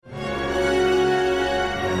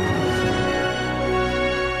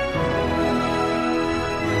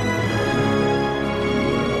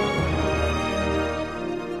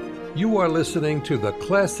are listening to the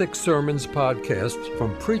Classic Sermons podcast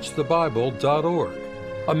from PreachTheBible.org,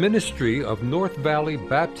 a ministry of North Valley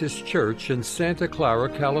Baptist Church in Santa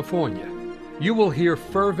Clara, California. You will hear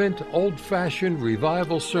fervent, old-fashioned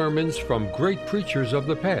revival sermons from great preachers of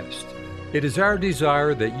the past. It is our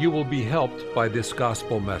desire that you will be helped by this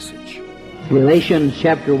gospel message. Galatians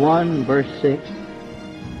chapter 1, verse 6.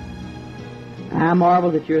 I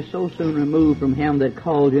marvel that you're so soon removed from him that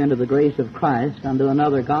called you into the grace of Christ unto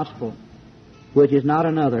another gospel, which is not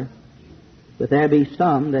another, but there be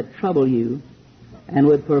some that trouble you and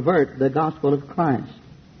would pervert the gospel of Christ.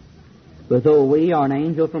 But though we or an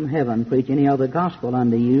angel from heaven preach any other gospel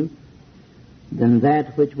unto you than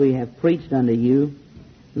that which we have preached unto you,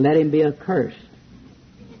 let him be accursed.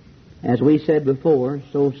 As we said before,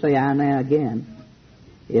 so say I now again,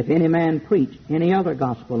 if any man preach any other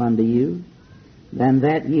gospel unto you than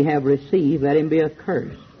that ye have received, let him be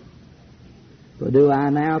accursed. For do I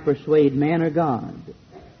now persuade men or God?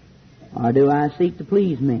 Or do I seek to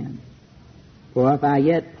please men? For if I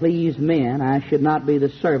yet please men, I should not be the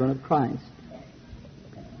servant of Christ.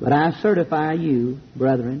 But I certify you,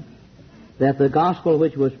 brethren, that the gospel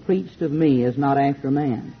which was preached of me is not after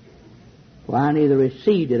man. For I neither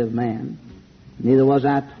received it of man, neither was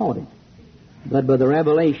I taught it, but by the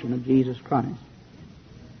revelation of Jesus Christ.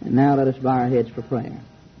 And now let us bow our heads for prayer.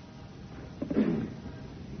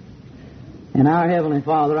 And our Heavenly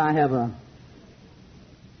Father, I have a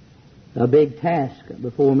big task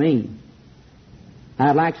before me.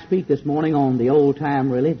 I'd like to speak this morning on the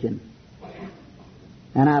old-time religion.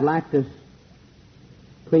 And I'd like to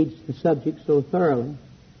preach the subject so thoroughly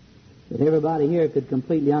that everybody here could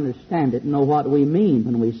completely understand it and know what we mean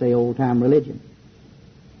when we say old-time religion.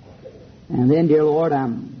 And then, dear Lord,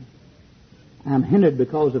 I'm hindered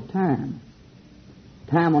because of time.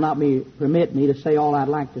 Time will not permit me to say all I'd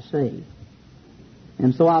like to say.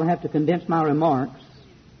 And so I'll have to condense my remarks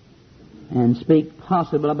and speak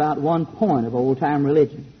possibly about one point of old-time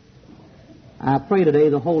religion. I pray today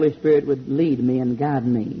the Holy Spirit would lead me and guide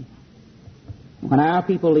me. When our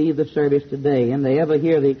people leave the service today and they ever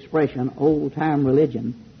hear the expression old-time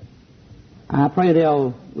religion, I pray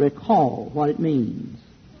they'll recall what it means.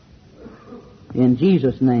 In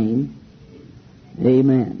Jesus' name,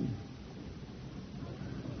 amen.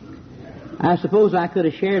 I suppose I could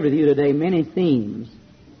have shared with you today many themes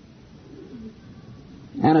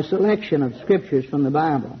and a selection of scriptures from the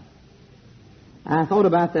Bible. I thought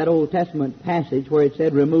about that Old Testament passage where it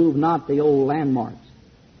said, remove not the old landmarks.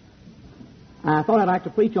 I thought I'd like to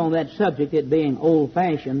preach on that subject, it being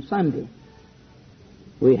old-fashioned Sunday.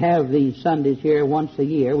 We have these Sundays here once a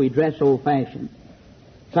year. We dress old-fashioned.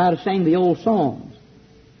 Try to sing the old songs.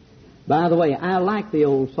 By the way, I like the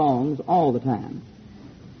old songs all the time.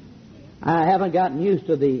 I haven't gotten used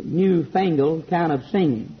to the newfangled kind of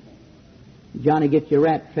singing. Johnny Get Your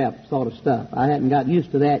Rat Trap sort of stuff. I haven't got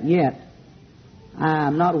used to that yet.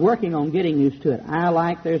 I'm not working on getting used to it. I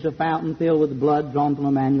like there's a fountain filled with blood drawn from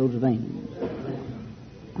Emmanuel's veins.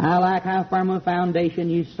 I like how firm a foundation,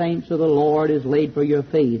 you saints of the Lord, is laid for your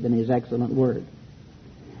faith in His excellent word.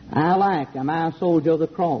 I like, am I a soldier of the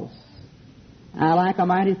cross? I like a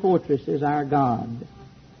mighty fortress is our God.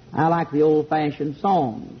 I like the old-fashioned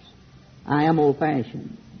songs. I am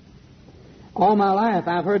old-fashioned. All my life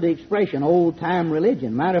I've heard the expression old-time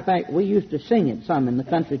religion. Matter of fact, we used to sing it some in the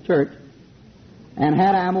country church. And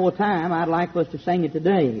had I more time, I'd like us to sing it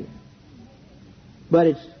today. But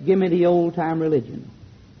it's, give me the old-time religion.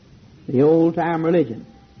 The old-time religion.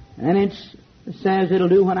 And it says it'll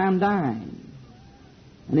do when I'm dying.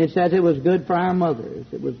 And it says it was good for our mothers.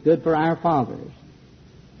 It was good for our fathers.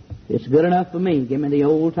 It's good enough for me. Give me the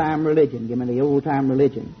old-time religion. Give me the old-time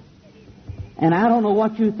religion. And I don't know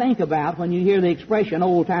what you think about when you hear the expression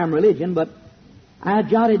old-time religion, but I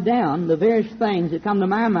jotted down the various things that come to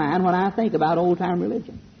my mind when I think about old-time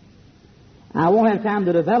religion. I won't have time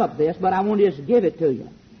to develop this, but I want to just give it to you.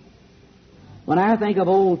 When I think of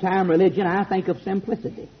old-time religion, I think of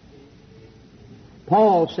simplicity.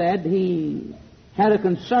 Paul said he had a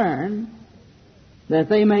concern that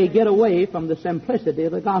they may get away from the simplicity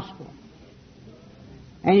of the gospel.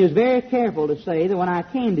 And he was very careful to say that when I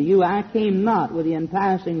came to you, I came not with the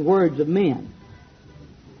enticing words of men,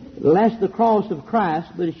 lest the cross of Christ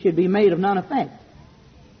should be made of none effect.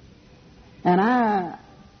 And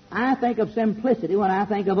I think of simplicity when I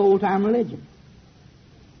think of old-time religion.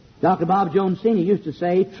 Dr. Bob Jones Sr. used to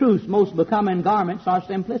say, truth's most becoming garments are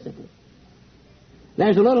simplicity.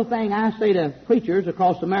 There's a little thing I say to preachers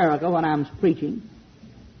across America when I'm preaching.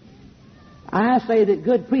 I say that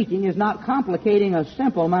good preaching is not complicating a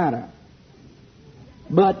simple matter,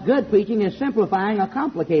 but good preaching is simplifying a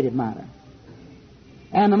complicated matter.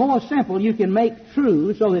 And the more simple you can make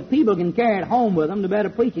true so that people can carry it home with them, the better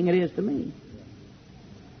preaching it is to me.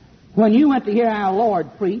 When you went to hear our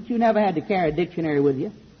Lord preach, you never had to carry a dictionary with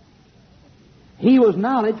you. He was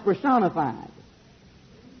knowledge personified.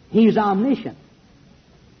 He's omniscient.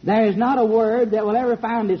 There is not a word that will ever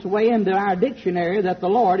find its way into our dictionary that the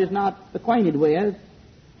Lord is not acquainted with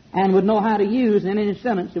and would know how to use in any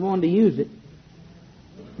sentence He wanted to use it.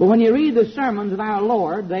 But when you read the sermons of our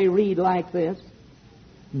Lord, they read like this: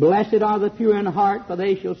 Blessed are the pure in heart, for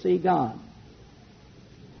they shall see God.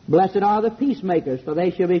 Blessed are the peacemakers, for they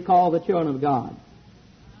shall be called the children of God.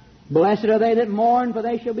 Blessed are they that mourn, for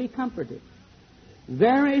they shall be comforted.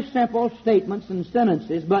 Very simple statements and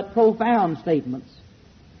sentences, but profound statements.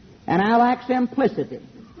 And I like simplicity.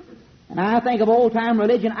 And I think of old-time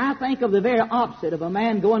religion, I think of the very opposite of a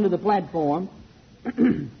man going to the platform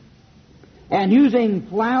and using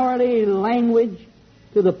flowery language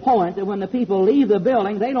to the point that when the people leave the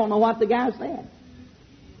building, they don't know what the guy said.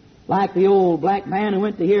 Like the old black man who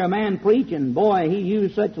went to hear a man preach, and boy, he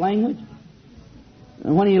used such language.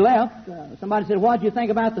 And when he left, somebody said, "What did you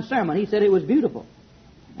think about the sermon?" He said, "It was beautiful.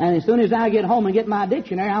 And as soon as I get home and get my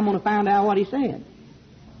dictionary, I'm going to find out what he said."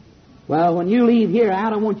 Well, when you leave here, I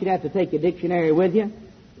don't want you to have to take your dictionary with you.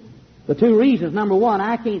 For two reasons. Number one,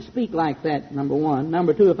 I can't speak like that, number one.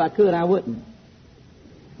 Number two, if I could, I wouldn't.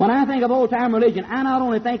 When I think of old-time religion, I not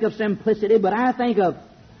only think of simplicity, but I think of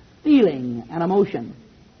feeling and emotion.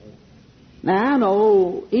 Now, I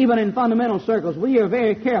know, even in fundamental circles, we are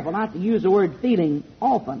very careful not to use the word feeling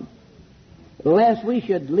often, lest we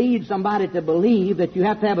should lead somebody to believe that you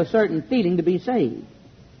have to have a certain feeling to be saved.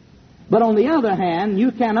 But on the other hand,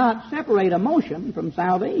 you cannot separate emotion from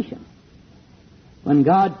salvation. When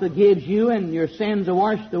God forgives you and your sins are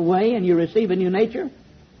washed away and you receive a new nature,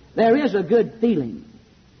 there is a good feeling.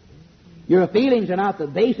 Your feelings are not the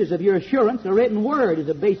basis of your assurance. The written word is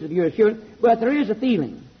the basis of your assurance, but there is a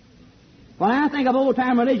feeling. When I think of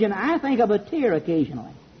old-time religion, I think of a tear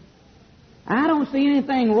occasionally. I don't see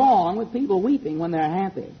anything wrong with people weeping when they're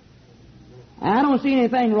happy. I don't see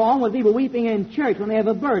anything wrong with people weeping in church when they have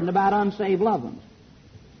a burden about unsaved loved ones.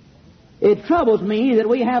 It troubles me that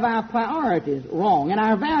we have our priorities wrong and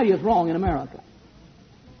our values wrong in America.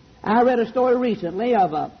 I read a story recently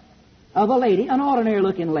of a lady, an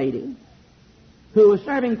ordinary-looking lady, who was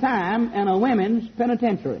serving time in a women's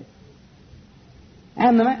penitentiary.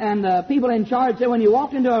 And the people in charge said when you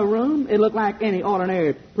walked into a room, it looked like any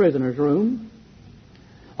ordinary prisoner's room.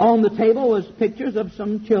 On the table was pictures of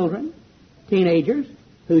some children, teenagers,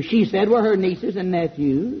 who she said were her nieces and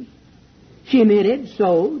nephews. She knitted,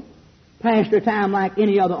 sewed, passed her time like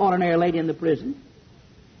any other ordinary lady in the prison.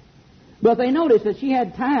 But they noticed that she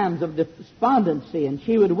had times of despondency, and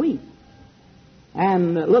she would weep.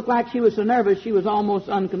 And it looked like she was so nervous she was almost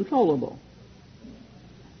uncontrollable.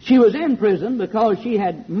 She was in prison because she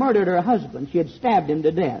had murdered her husband. She had stabbed him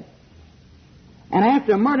to death. And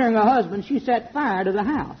after murdering her husband, she set fire to the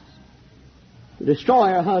house to destroy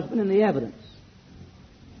her husband and the evidence.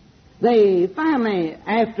 They finally,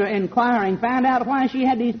 after inquiring, found out why she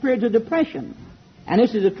had these periods of depression. And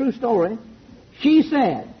this is a true story. She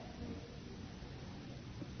said,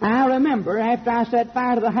 "I remember after I set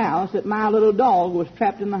fire to the house that my little dog was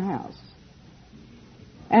trapped in the house.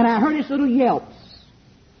 And I heard its little yelps,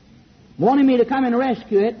 wanting me to come and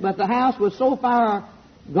rescue it, but the house was so far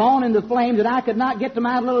gone in the flames that I could not get to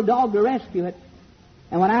my little dog to rescue it.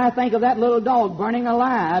 And when I think of that little dog burning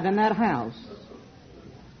alive in that house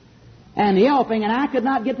and yelping, and I could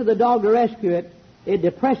not get to the dog to rescue it, it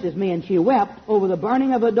depresses me." And she wept over the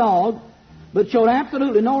burning of a dog, but showed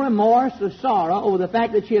absolutely no remorse or sorrow over the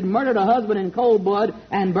fact that she had murdered her husband in cold blood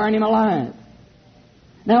and burned him alive.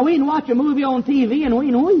 Now, we can watch a movie on TV and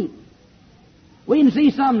we can weep. We can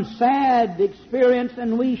see some sad experience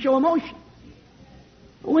and we show emotion.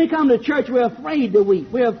 When we come to church, we're afraid to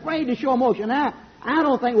weep. We're afraid to show emotion. Now, I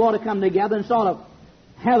don't think we ought to come together and sort of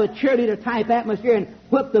have a cheerleader-type atmosphere and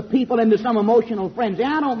whip the people into some emotional frenzy.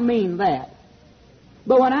 I don't mean that.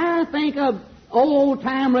 But when I think of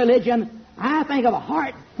old-time religion, I think of a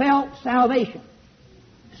heartfelt salvation,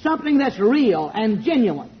 something that's real and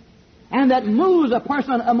genuine and that moves a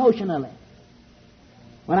person emotionally.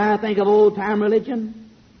 When I think of old-time religion,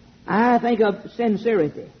 I think of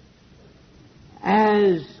sincerity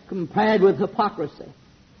as compared with hypocrisy.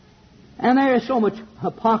 And there is so much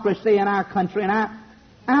hypocrisy in our country, and I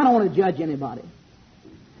don't want to judge anybody.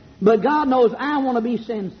 But God knows I want to be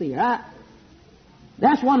sincere.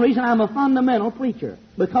 That's one reason I'm a fundamental preacher,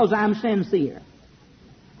 because I'm sincere.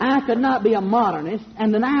 I could not be a modernist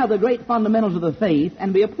and deny the great fundamentals of the faith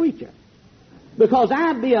and be a preacher, because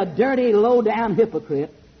I'd be a dirty, low-down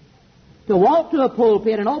hypocrite to walk to a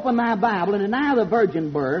pulpit and open my Bible and deny the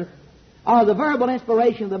virgin birth or the verbal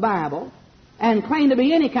inspiration of the Bible and claim to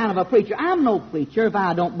be any kind of a preacher. I'm no preacher if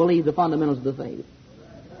I don't believe the fundamentals of the faith.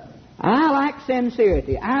 I like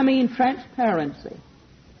sincerity. I mean transparency.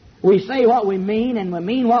 We say what we mean, and we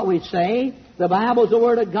mean what we say. The Bible's the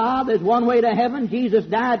Word of God. There's one way to heaven. Jesus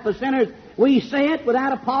died for sinners. We say it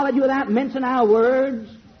without apology, without mincing our words,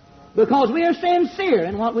 because we are sincere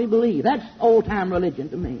in what we believe. That's old-time religion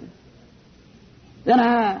to me. Then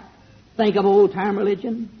I think of old-time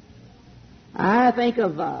religion. I think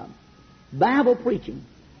of Bible preaching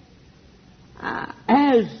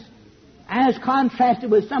as contrasted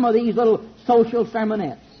with some of these little social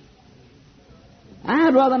sermonettes.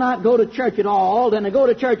 I'd rather not go to church at all than to go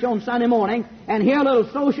to church on Sunday morning and hear a little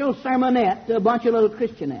social sermonette to a bunch of little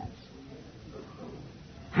Christianettes.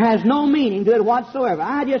 Has no meaning to it whatsoever.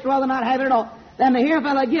 I'd just rather not have it at all than to hear a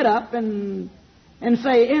fellow get up and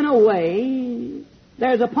say, in a way,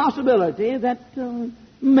 there's a possibility that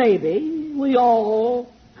maybe we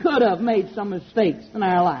all could have made some mistakes in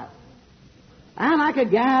our life. I like a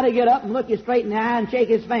guy to get up and look you straight in the eye and shake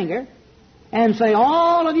his finger and say,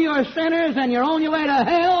 all of you are sinners and you're on your way to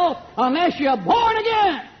hell unless you're born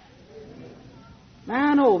again.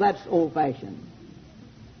 Now, I know that's old-fashioned.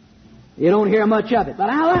 You don't hear much of it, but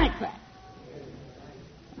I like that.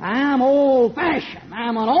 I'm old-fashioned.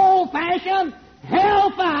 I'm an old-fashioned,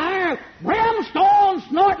 hellfire, brimstone,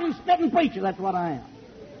 snorting, spitting preacher. That's what I am.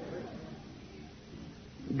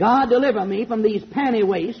 God deliver me from these panty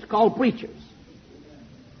wastes called preachers.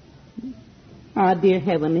 Our dear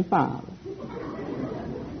Heavenly Father.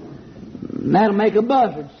 That'll make a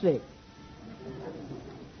buzzard sick.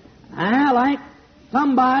 I like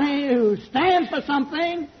somebody who stands for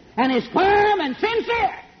something and is firm and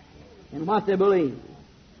sincere in what they believe.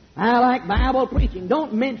 I like Bible preaching.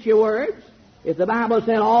 Don't mince your words. If the Bible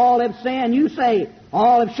said all have sinned, you say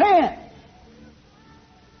all have sinned.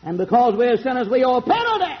 And because we're sinners, we owe a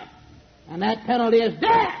penalty. And that penalty is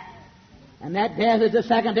death. And that death is the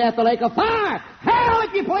second death, the lake of fire. Hell,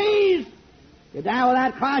 if you please. If you die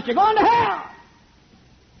without Christ, you're going to hell.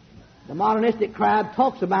 The modernistic crowd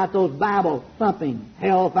talks about those Bible-thumping,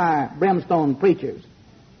 hellfire, brimstone preachers.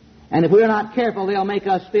 And if we're not careful, they'll make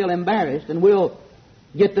us feel embarrassed, and we'll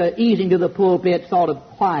get the easing to the pulpit sort of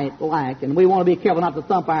quiet-like. And we want to be careful not to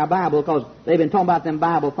thump our Bible because they've been talking about them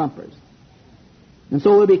Bible thumpers. And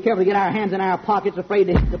so we'll be careful to get our hands in our pockets, afraid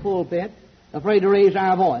to hit the pulpit, afraid to raise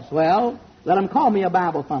our voice. Well, let them call me a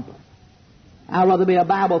Bible thumper. I'd rather be a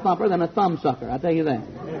Bible thumper than a thumb sucker, I tell you that.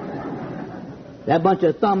 That bunch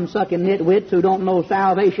of thumb-sucking nitwits who don't know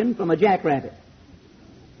salvation from a jackrabbit.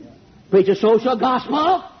 Preach a social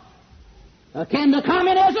gospel akin to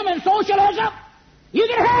communism and socialism. You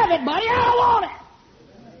can have it, buddy. I don't want it.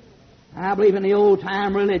 I believe in the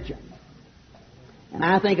old-time religion. And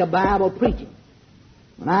I think of Bible preaching.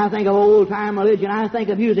 When I think of old-time religion, I think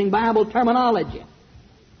of using Bible terminology.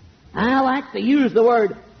 I like to use the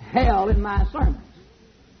word hell in my sermons,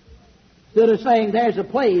 instead of saying there's a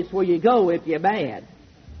place where you go if you're bad.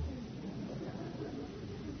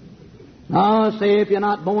 Oh, say if you're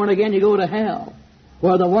not born again, you go to hell,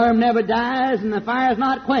 where the worm never dies and the fire's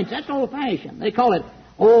not quenched. That's old-fashioned. They call it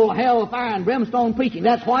old hell, fire, and brimstone preaching.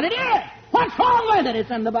 That's what it is. What's wrong with it?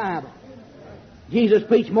 It's in the Bible. Jesus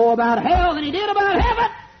preached more about hell than he did about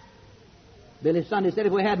heaven. Billy Sunday said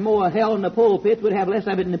if we had more hell in the pulpit, we'd have less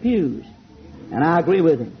of it in the pews. And I agree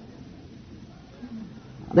with him.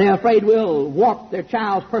 They're afraid we'll warp their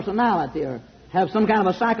child's personality or have some kind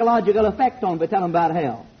of a psychological effect on them if we tell them about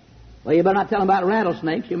hell. Well, you better not tell them about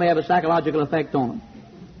rattlesnakes. You may have a psychological effect on them.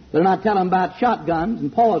 Better not tell them about shotguns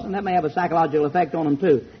and poison. That may have a psychological effect on them,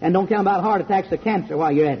 too. And don't tell them about heart attacks or cancer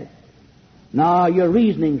while you're at it. No, your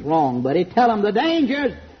reasoning's wrong, buddy. Tell them the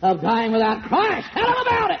dangers of dying without Christ. Tell them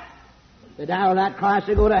about it. If they die without Christ,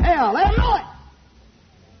 they go to hell. Let them know it.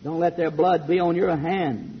 Don't let their blood be on your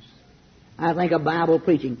hands. I think of Bible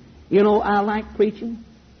preaching. You know, I like preaching.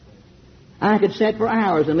 I could sit for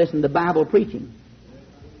hours and listen to Bible preaching.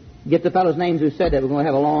 Get the fellows' names who said that. We're going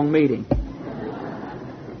to have a long meeting.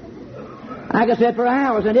 I could sit for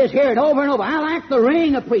hours and just hear it over and over. I like the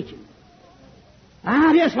ring of preaching.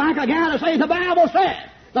 I just like a guy to say, the Bible said,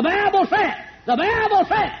 the Bible said, the Bible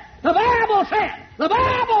said, the Bible said, the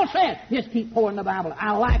Bible said. Just keep pouring the Bible.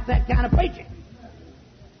 I like that kind of preaching.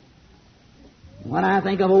 When I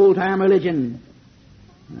think of old-time religion,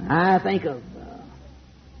 I think of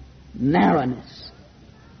narrowness.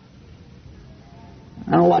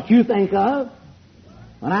 I don't know what you think of.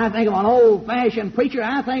 When I think of an old-fashioned preacher,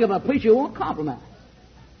 I think of a preacher who won't compromise.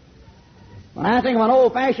 When I think of an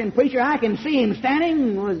old-fashioned preacher, I can see him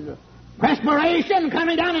standing with perspiration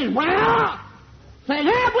coming down his brow, saying,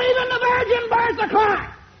 I believe in the virgin birth of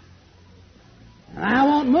Christ. And I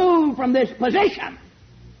won't move from this position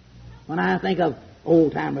when I think of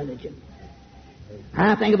old-time religion.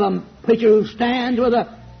 I think of a preacher who stands with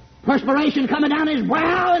a perspiration coming down his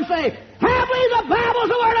brow and say, I believe the Bible's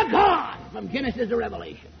the Word of God from Genesis to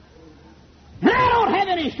Revelation. And I don't have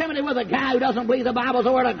any sympathy with a guy who doesn't believe the Bible's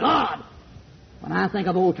the Word of God. When I think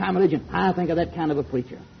of old-time religion, I think of that kind of a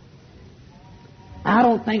preacher. I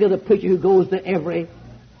don't think of the preacher who goes to every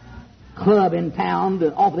club in town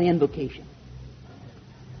to offer the invocation.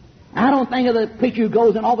 I don't think of the preacher who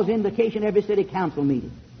goes and offers the invocation every city council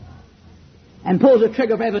meeting and pulls the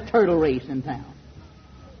trigger for every turtle race in town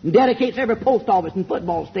and dedicates every post office and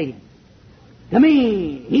football stadium. To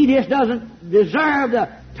me, he just doesn't deserve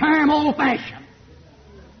the term old-fashioned.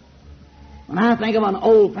 When I think of an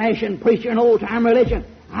old-fashioned preacher in old-time religion,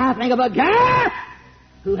 I think of a guy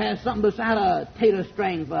who has something beside a tater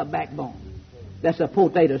string for a backbone. That's a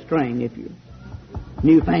potato string, if you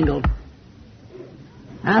newfangled.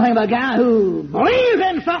 I think of a guy who believes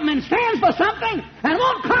in something and stands for something and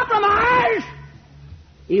won't compromise,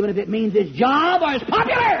 even if it means his job or his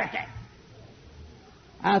popularity.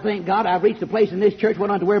 I thank God I've reached a place in this church where I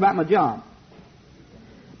don't have to worry about my job.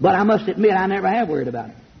 But I must admit I never have worried about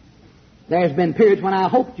it. There's been periods when I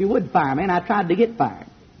hoped you would fire me, and I tried to get fired.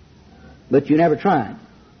 But you never tried.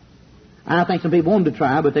 I think some people wanted to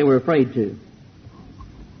try, but they were afraid to.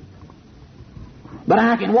 But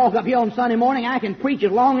I can walk up here on Sunday morning, I can preach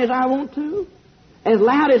as long as I want to, as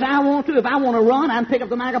loud as I want to. If I want to run, I can pick up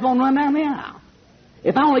the microphone and run down the aisle.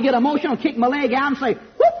 If I want to get emotional, kick my leg out and say,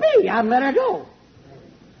 whoopee, I can let her go.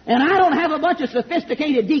 And I don't have a bunch of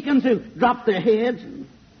sophisticated deacons who drop their heads.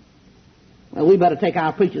 Well, we better take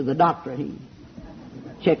our preacher to the doctor.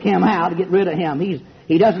 Check him out, get rid of him.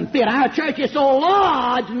 He doesn't fit. Our church is so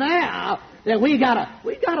large now that we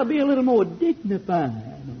gotta be a little more dignified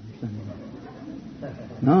on Sunday.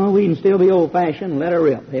 No, we can still be old-fashioned and let her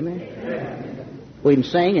rip. Amen. We can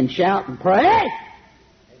sing and shout and pray.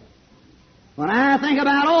 When I think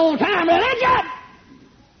about old-time religion,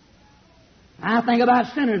 I think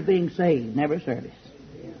about sinners being saved in every service.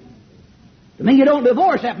 To me, you don't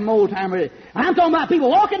divorce that from old-time religion. I'm talking about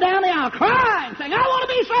people walking down the aisle crying, saying, I want to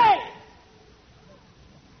be saved.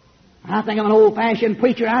 I think of an old-fashioned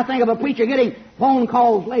preacher. I think of a preacher getting phone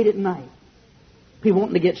calls late at night. People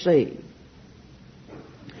wanting to get saved.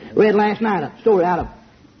 Read last night a story out of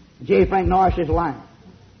J. Frank Norris's life.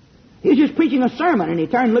 He was just preaching a sermon, and he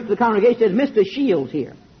turned and looked at the congregation and said, Mr. Shields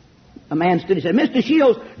here. A man stood and said, Mr.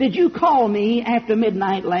 Shields, did you call me after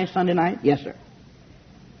midnight last Sunday night? Yes, sir.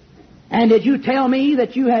 And did you tell me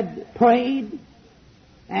that you had prayed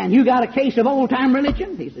and you got a case of old-time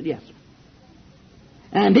religion? He said, yes, sir.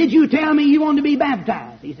 And did you tell me you wanted to be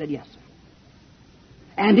baptized? He said, yes, sir.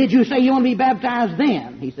 And did you say you want to be baptized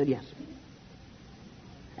then? He said, yes, sir.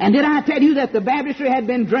 And did I tell you that the baptistry had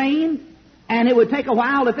been drained and it would take a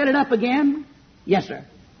while to fill it up again? Yes, sir.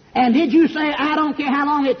 And did you say, I don't care how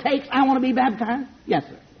long it takes, I want to be baptized? Yes,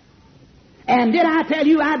 sir. And did I tell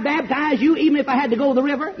you I'd baptize you even if I had to go to the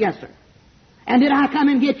river? Yes, sir. And did I come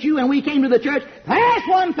and get you and we came to the church past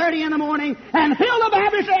 1:30 in the morning and fill the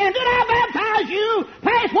baptistry? And did I baptize you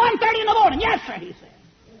past 1:30 in the morning? Yes, sir, he said.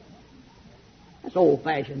 That's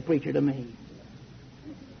old-fashioned preacher to me.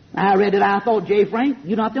 I read it, I thought, J. Frank,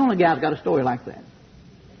 you're not the only guy that's got a story like that.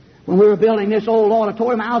 When we were building this old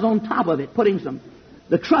auditorium, I was on top of it, putting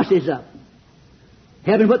the trusses up.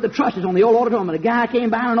 Having put the trusses on the old auditorium, and a guy came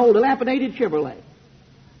by in an old dilapidated Chevrolet.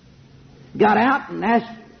 Got out and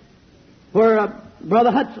asked where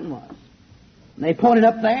Brother Hudson was. And they pointed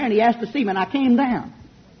up there, and he asked to see me, and I came down.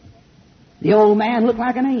 The old man looked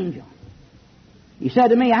like an angel. He said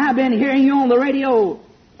to me, I've been hearing you on the radio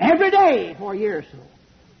every day for a year or so.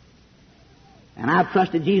 And I've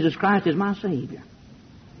trusted Jesus Christ as my Savior.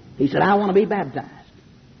 He said, I want to be baptized.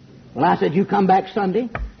 Well, I said, you come back Sunday.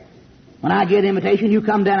 When I get an invitation, you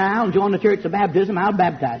come down the aisle and join the church of baptism, I'll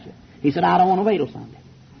baptize you. He said, I don't want to wait till Sunday.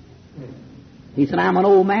 He said, I'm an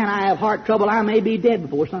old man, I have heart trouble, I may be dead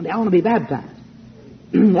before Sunday. I want to be baptized.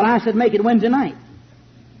 Well, I said, make it Wednesday night.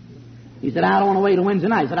 He said, I don't want to wait till Wednesday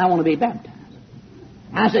night. He said, I want to be baptized.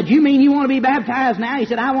 I said, you mean you want to be baptized now? He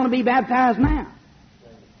said, I want to be baptized now.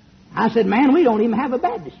 I said, man, we don't even have a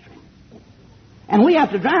baptistry. And we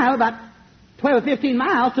have to drive about 12 or 15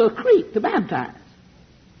 miles to a creek to baptize.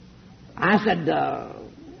 I said,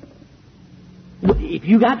 if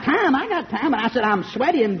you got time, I got time. And I said, I'm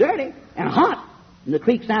sweaty and dirty and hot. And the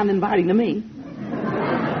creek sounded inviting to me.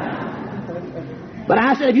 But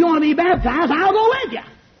I said, if you want to be baptized, I'll go with you.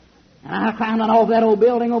 And I climbed on off that old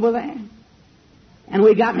building over there. And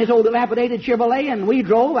we got in his old dilapidated Chevrolet, and we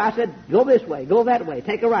drove. I said, go this way, go that way,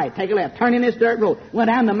 take a right, take a left, turn in this dirt road. Went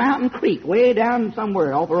down the Mountain Creek, way down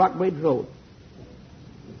somewhere off the Rock Bridge Road.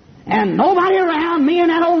 And nobody around, me and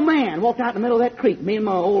that old man walked out in the middle of that creek, me and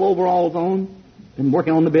my old overalls on, been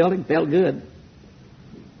working on the building, felt good.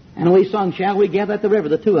 And we sung, Shall We Gather at the River,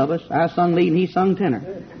 the two of us. I sung lead and he sung tenor.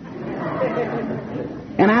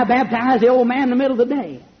 And I baptized the old man in the middle of the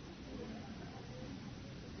day.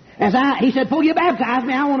 He said, before you baptize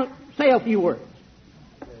me, I want to say a few words.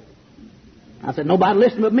 I said, nobody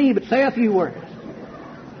listen but me, but say a few words.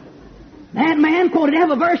 That man quoted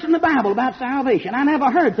every verse in the Bible about salvation. I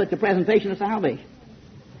never heard such a presentation of salvation.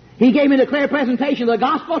 He gave me the clear presentation of the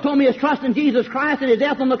gospel, told me his trust in Jesus Christ and his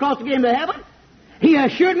death on the cross to get him to heaven. He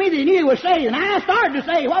assured me that he knew he was saved, and I started to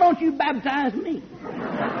say, why don't you baptize me?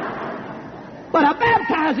 But I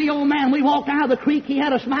baptized the old man. We walked out of the creek. He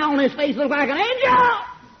had a smile on his face, looked like an angel.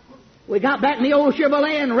 We got back in the old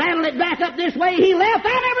Chevrolet and rattled it back up this way. He left.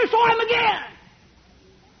 I never saw him again.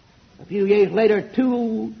 A few years later,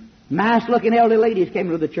 two nice-looking elderly ladies came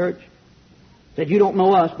to the church. Said, you don't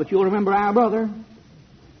know us, but you'll remember our brother.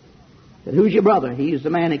 Said, who's your brother? He's the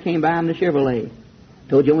man that came by in the Chevrolet.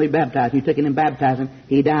 Told you when we baptized him. You took him and baptized him.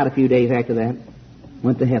 He died a few days after that.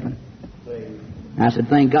 Went to heaven. I said,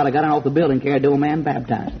 thank God I got him off the building, carried the old man,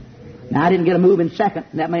 baptized him. Now, I didn't get a move in second.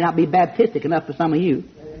 That may not be baptistic enough for some of you.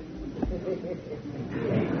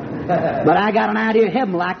 But I got an idea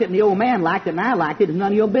heaven liked it and the old man liked it and I liked it. It's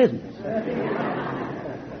none of your business.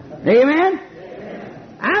 Amen?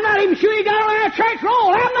 I'm not even sure he got on our church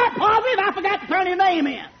roll. I'm not positive. I forgot to turn his name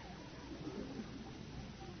in.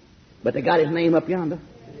 But they got his name up yonder.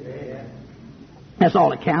 That's all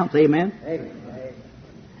that counts. Amen?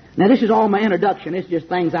 Now, this is all my introduction. It's just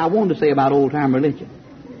things I wanted to say about old-time religion.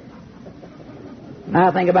 When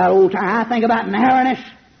I think about old-time, I think about narrowness.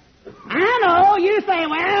 I know. You say,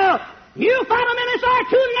 well, you fundamentalists are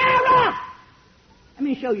too narrow. Let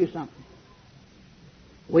me show you something.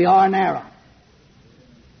 We are narrow.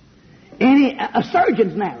 A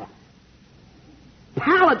surgeon's narrow.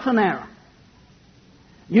 Pilots are narrow.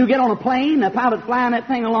 You get on a plane, the pilot's flying that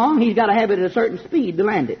thing along, he's got to have it at a certain speed to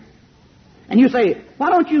land it. And you say, why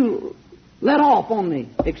don't you let off on the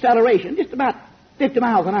acceleration, just about 50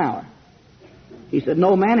 miles an hour? He said,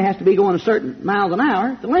 no, man, it has to be going a certain miles an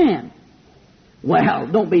hour to land. Well,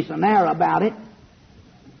 don't be so narrow about it.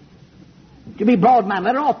 To be broad-minded,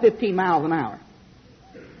 let it off 15 miles an hour.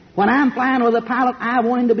 When I'm flying with a pilot, I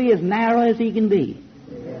want him to be as narrow as he can be.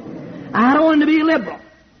 I don't want him to be liberal.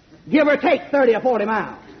 Give or take 30 or 40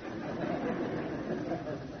 miles.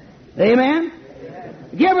 Amen?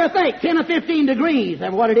 Give or take 10 or 15 degrees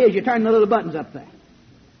of what it is. You turn the little buttons up there.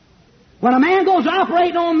 When a man goes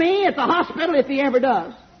operating on me at the hospital, if he ever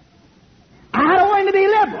does, I don't want him to be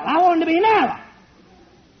liberal. I want him to be narrow.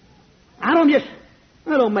 It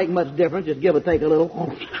don't make much difference. Just give or take a little.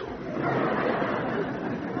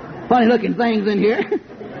 Funny looking things in here.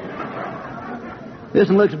 This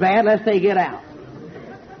one looks bad. Let's take it out.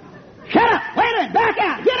 Shut up! Wait a minute! Back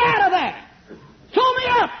out! Get out of there! Sew me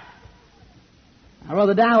up! I'd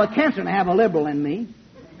rather die with cancer than have a liberal in me.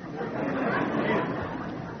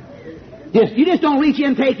 You just don't reach in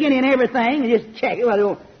and take any and everything and just check it.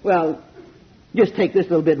 Well, just take this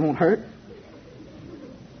little bit, it won't hurt.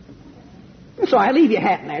 So I leave your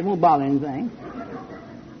hat in there, it won't bother anything.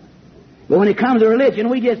 But when it comes to religion,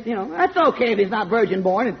 we just, that's okay if he's not virgin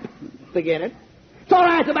born, forget it. It's all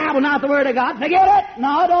right, the Bible, not the Word of God. Forget it.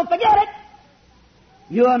 No, don't forget it.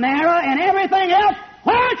 You're narrow in everything else.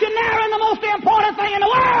 Why aren't you narrow in the most important thing in the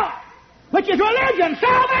world, which is religion,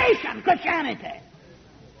 salvation, Christianity?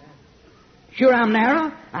 Sure, I'm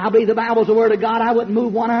narrow. I believe the Bible's the Word of God. I wouldn't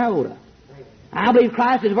move one iota. I believe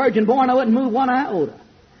Christ is virgin born. I wouldn't move one iota.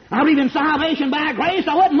 I believe in salvation by grace.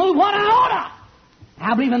 I wouldn't move one iota.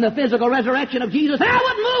 I believe in the physical resurrection of Jesus. I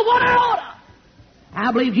wouldn't move one iota.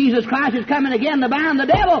 I believe Jesus Christ is coming again to bind the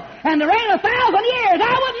devil and to reign 1,000 years.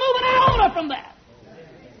 I wouldn't move an iota from that.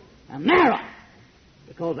 I'm narrow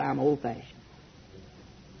because I'm old-fashioned.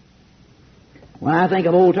 When I think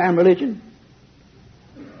of old-time religion,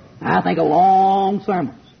 I think of long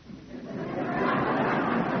sermons.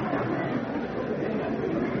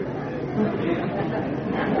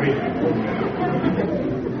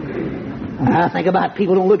 I think about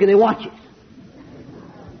people don't look at their watches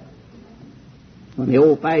when the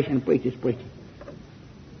old-fashioned preacher's preaching.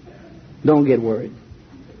 Don't get worried.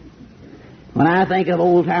 When I think of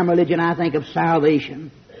old-time religion, I think of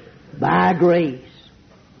salvation by grace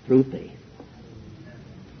through faith.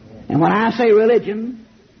 And when I say religion,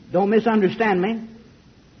 don't misunderstand me.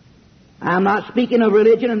 I'm not speaking of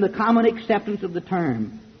religion in the common acceptance of the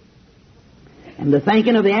term. And the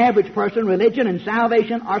thinking of the average person, religion and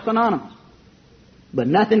salvation are synonymous. But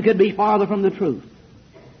nothing could be farther from the truth.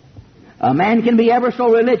 A man can be ever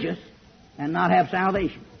so religious and not have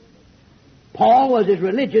salvation. Paul was as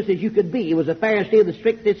religious as you could be. He was a Pharisee of the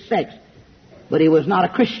strictest sect, but he was not a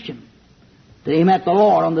Christian till he met the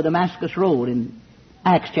Lord on the Damascus Road in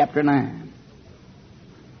Acts chapter 9.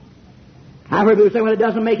 I've heard people say, well, it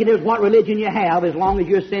doesn't make a difference what religion you have as long as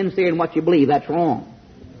you're sincere in what you believe. That's wrong.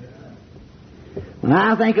 When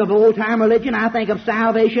I think of old-time religion, I think of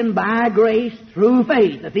salvation by grace through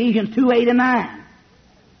faith. Ephesians 2:8 and 9.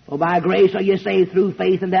 For by grace are you saved through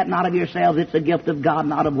faith, and that not of yourselves. It's a gift of God,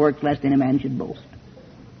 not of works, lest any man should boast.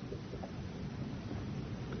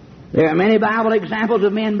 There are many Bible examples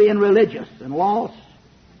of men being religious and lost.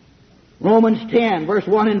 Romans 10, verse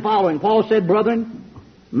 1 and following. Paul said, brethren,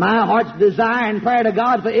 my heart's desire and prayer to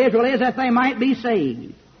God for Israel is that they might be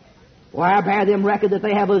saved. For I bear them record that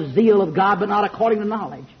they have a zeal of God, but not according to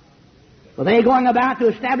knowledge. For they going about to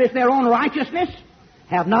establish their own righteousness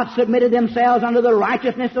have not submitted themselves unto the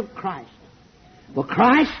righteousness of Christ. For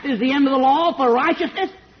Christ is the end of the law for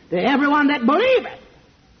righteousness to everyone that believeth.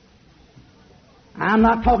 I'm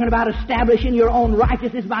not talking about establishing your own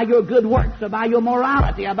righteousness by your good works or by your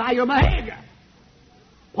morality or by your behavior.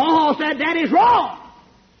 Paul said that is wrong.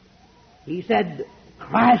 He said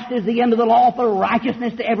Christ is the end of the law for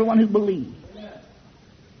righteousness to everyone who believes.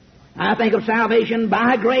 I think of salvation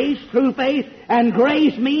by grace through faith, and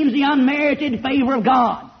grace means the unmerited favor of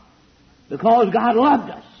God. Because God loved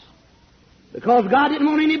us. Because God didn't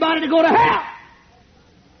want anybody to go to hell.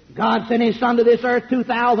 God sent His Son to this earth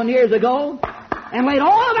 2,000 years ago and laid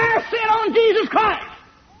all of our sin on Jesus Christ.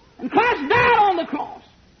 And Christ died on the cross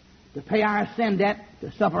to pay our sin debt,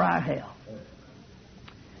 to suffer our hell.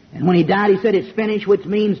 And when He died, He said, it's finished, which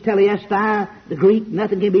means telestai, the Greek,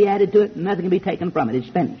 nothing can be added to it, nothing can be taken from it. It's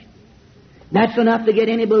finished. That's enough to get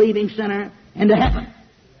any believing sinner into heaven.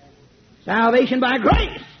 Salvation by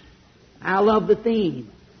grace. I love the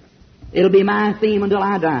theme. It'll be my theme until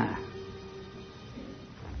I die.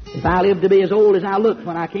 If I live to be as old as I looked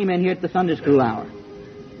when I came in here at the Sunday school hour,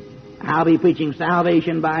 I'll be preaching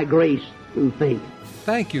salvation by grace through faith.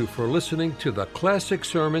 Thank you for listening to the Classic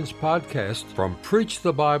Sermons podcast from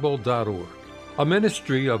PreachTheBible.org, a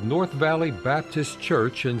ministry of North Valley Baptist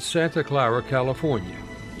Church in Santa Clara, California.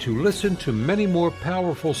 To listen to many more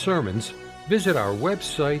powerful sermons, visit our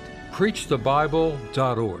website,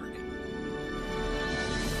 PreachTheBible.org.